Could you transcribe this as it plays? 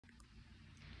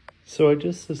So I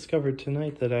just discovered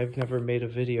tonight that I've never made a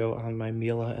video on my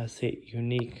Miele S8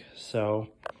 Uniq. So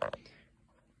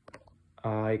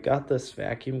I got this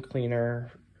vacuum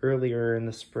cleaner earlier in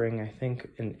the spring, I think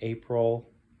in April,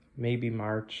 maybe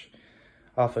March,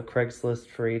 off of Craigslist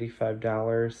for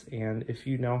 $85. And if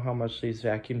you know how much these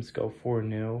vacuums go for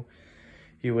new,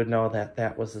 you would know that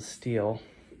that was a steal.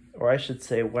 Or I should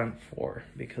say went for,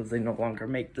 because they no longer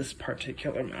make this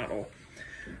particular model.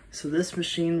 So this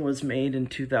machine was made in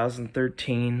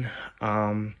 2013.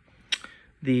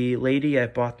 The lady I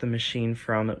bought the machine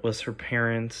from, it was her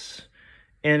parents,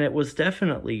 and it was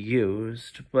definitely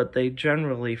used, but they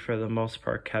generally, for the most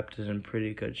part, kept it in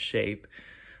pretty good shape.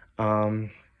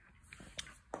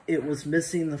 It was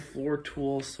missing the floor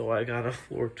tool, so I got a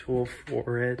floor tool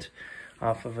for it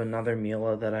off of another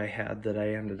Miele that I had that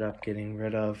I ended up getting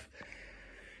rid of.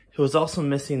 It was also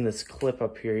missing this clip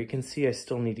up here. You can see I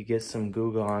still need to get some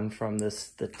glue on from the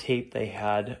tape they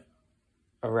had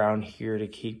around here to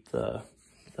keep the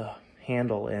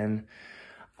handle in.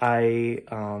 I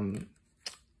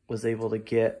was able to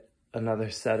get another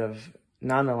set of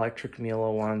non-electric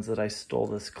Miele ones that I stole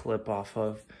this clip off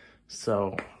of,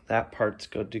 so that part's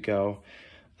good to go.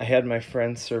 I had my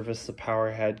friend service the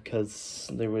power head because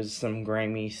there was some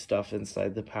grimy stuff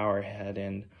inside the power head,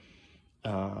 and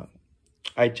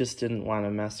I just didn't want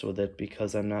to mess with it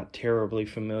because I'm not terribly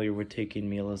familiar with taking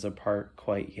Miele's apart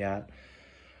quite yet.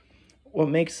 What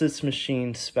makes this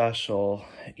machine special,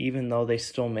 even though they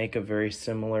still make a very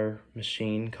similar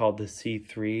machine called the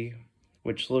C3,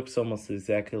 which looks almost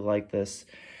exactly like this,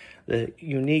 the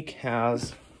Uniq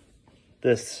has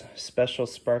this special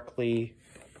sparkly,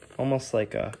 almost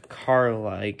like a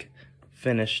car-like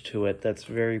finish to it that's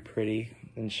very pretty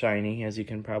and shiny, as you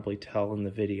can probably tell in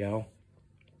the video.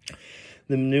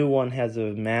 The new one has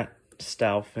a matte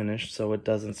style finish, so it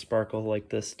doesn't sparkle like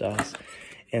this does.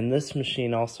 And this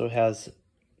machine also has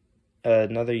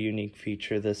another unique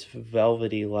feature, this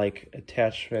velvety-like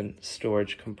attachment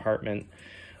storage compartment,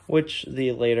 which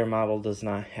the later model does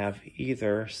not have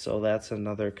either, so that's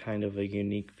another kind of a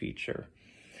unique feature.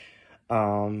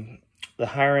 The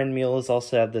higher-end Miele's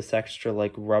also have this extra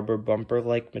like rubber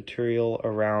bumper-like material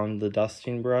around the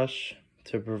dusting brush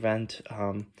to prevent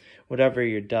whatever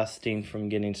you're dusting from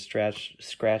getting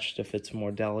scratched if it's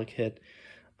more delicate.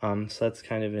 So that's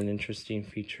kind of an interesting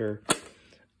feature.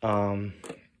 Yeah,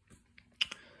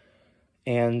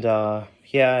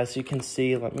 as you can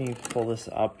see, let me pull this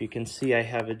up. You can see I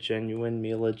have a genuine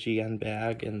Miele GN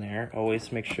bag in there.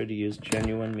 Always make sure to use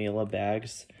genuine Miele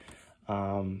bags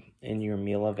in your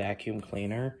Miele vacuum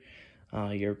cleaner.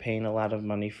 You're paying a lot of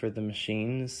money for the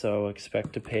machine, so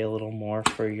expect to pay a little more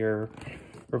for your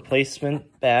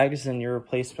replacement bags and your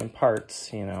replacement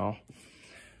parts, you know.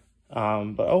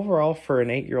 But overall, for an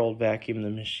 8-year-old vacuum, the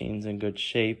machine's in good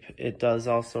shape. It does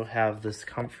also have this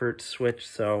comfort switch,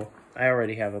 so I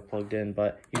already have it plugged in,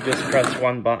 but you just press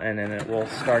one button and it will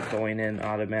start going in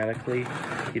automatically.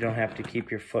 You don't have to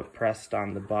keep your foot pressed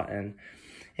on the button.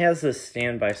 It has this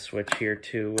standby switch here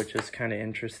too, which is kind of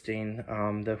interesting.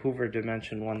 The Hoover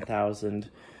Dimension 1000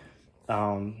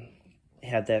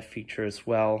 had that feature as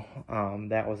well.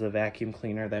 That was a vacuum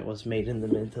cleaner that was made in the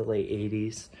mid to late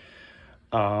 80s.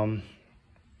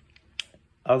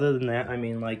 Other than that, I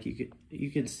mean, like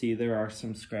you can see there are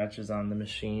some scratches on the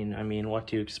machine. I mean, what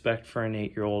do you expect for an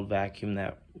 8-year-old vacuum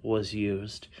that was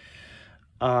used?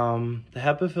 The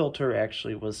HEPA filter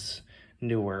actually was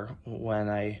newer when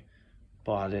I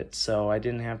bought it, so I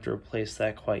didn't have to replace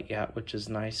that quite yet, which is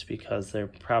nice because they're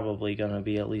probably going to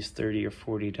be at least $30 or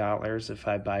 $40 if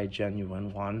I buy a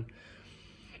genuine one.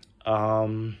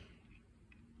 But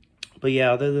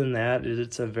yeah, other than that,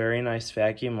 it's a very nice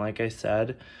vacuum. Like I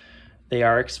said, they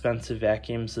are expensive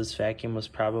vacuums. This vacuum was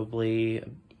probably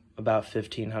about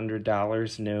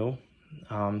 $1,500 new,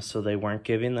 so they weren't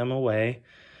giving them away.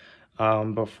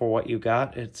 But for what you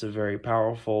got, it's a very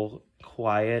powerful,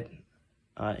 quiet,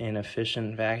 and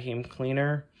efficient vacuum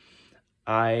cleaner.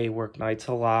 I work nights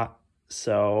a lot,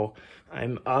 so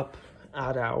I'm up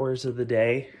odd hours of the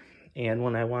day, and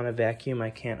when I want to vacuum,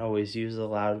 I can't always use a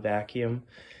loud vacuum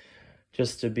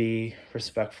just to be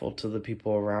respectful to the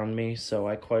people around me, so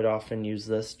I quite often use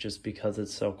this just because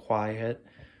it's so quiet,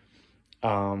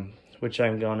 which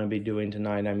I'm going to be doing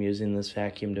tonight. I'm using this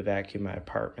vacuum to vacuum my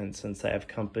apartment since I have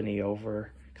company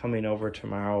coming over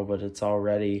tomorrow, but it's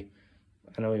already,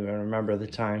 I don't even remember the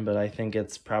time, but I think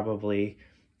it's probably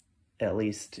at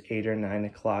least 8 or 9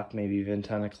 o'clock, maybe even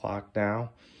 10 o'clock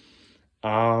now.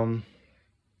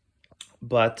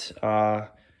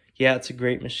 Yeah, it's a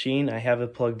great machine. I have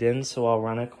it plugged in, so I'll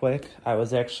run it quick. I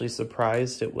was actually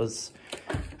surprised.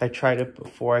 I tried it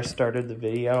before I started the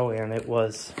video, and it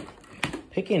was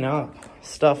picking up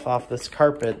stuff off this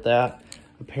carpet that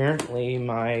apparently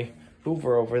my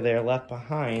Hoover over there left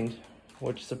behind,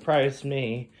 which surprised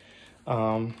me.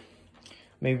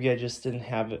 Maybe I just didn't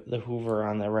have the Hoover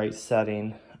on the right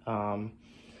setting.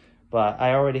 But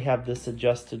I already have this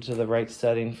adjusted to the right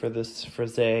setting for this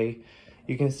frise.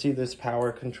 You can see there's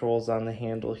power controls on the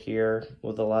handle here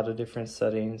with a lot of different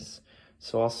settings.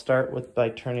 So I'll start by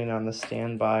turning on the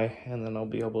standby, and then I'll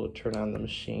be able to turn on the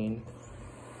machine.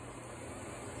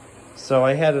 So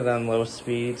I had it on low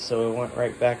speed, so it went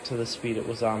right back to the speed it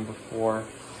was on before.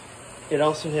 It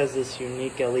also has this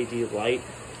unique LED light,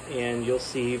 and you'll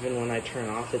see even when I turn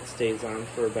off, it stays on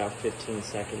for about 15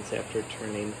 seconds after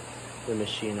turning the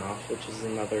machine off, which is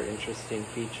another interesting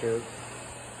feature.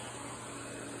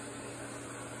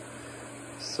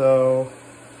 So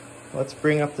let's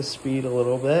bring up the speed a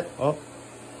little bit. Oh,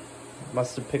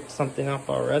 must have picked something up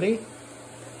already.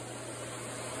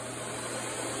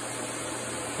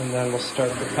 And then we'll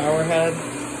start the power head.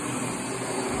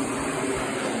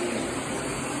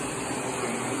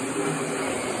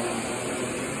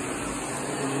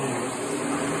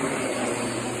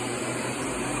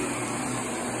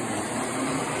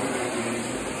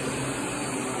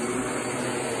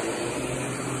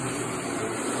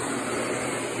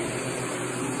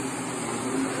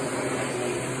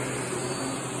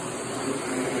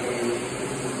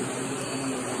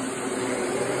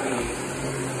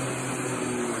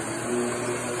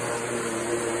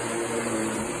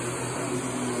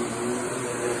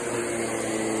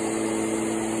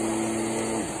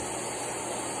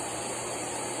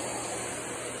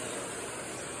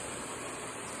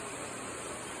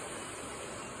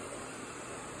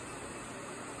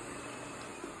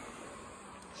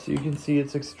 So you can see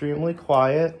it's extremely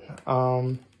quiet.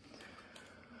 The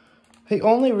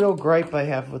only real gripe I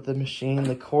have with the machine,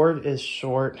 the cord is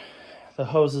short. The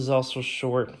hose is also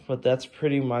short, but that's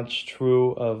pretty much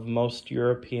true of most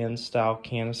European style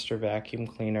canister vacuum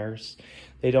cleaners.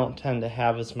 They don't tend to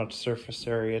have as much surface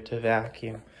area to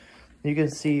vacuum. You can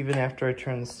see even after I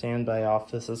turn the standby off,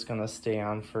 this is going to stay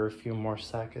on for a few more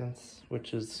seconds,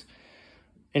 which is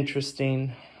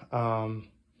interesting.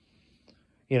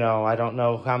 You know, I don't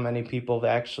know how many people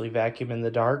actually vacuum in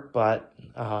the dark, but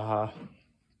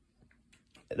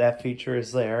that feature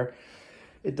is there.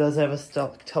 It does have a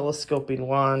telescoping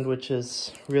wand, which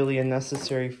is really a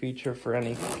necessary feature for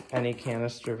any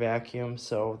canister vacuum.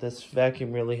 So this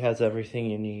vacuum really has everything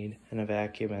you need in a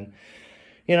vacuum. And,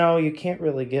 you know, you can't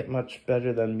really get much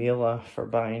better than Miele for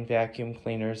buying vacuum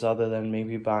cleaners other than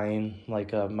maybe buying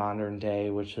like a modern day,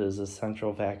 which is a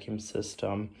central vacuum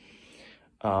system.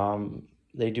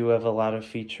 They do have a lot of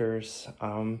features.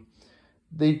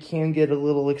 They can get a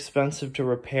little expensive to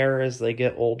repair as they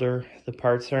get older. The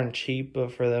parts aren't cheap,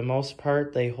 but for the most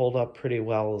part, they hold up pretty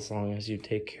well as long as you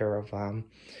take care of them.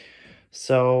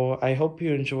 So I hope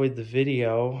you enjoyed the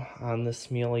video on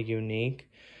this Miele Uniq.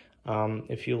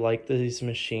 If you like these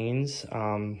machines,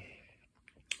 I'm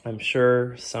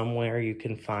sure somewhere you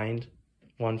can find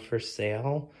one for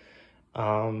sale.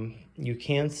 You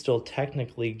can still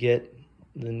technically get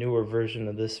the newer version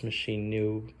of this machine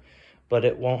new, but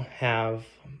it won't have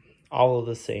all of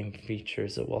the same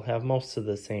features. It will have most of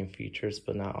the same features,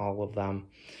 but not all of them.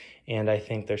 And I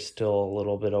think they're still a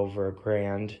little bit over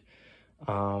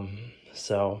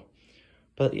 $1,000.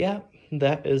 But yeah,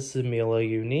 that is the Miele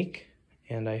Uniq,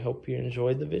 and I hope you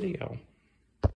enjoyed the video.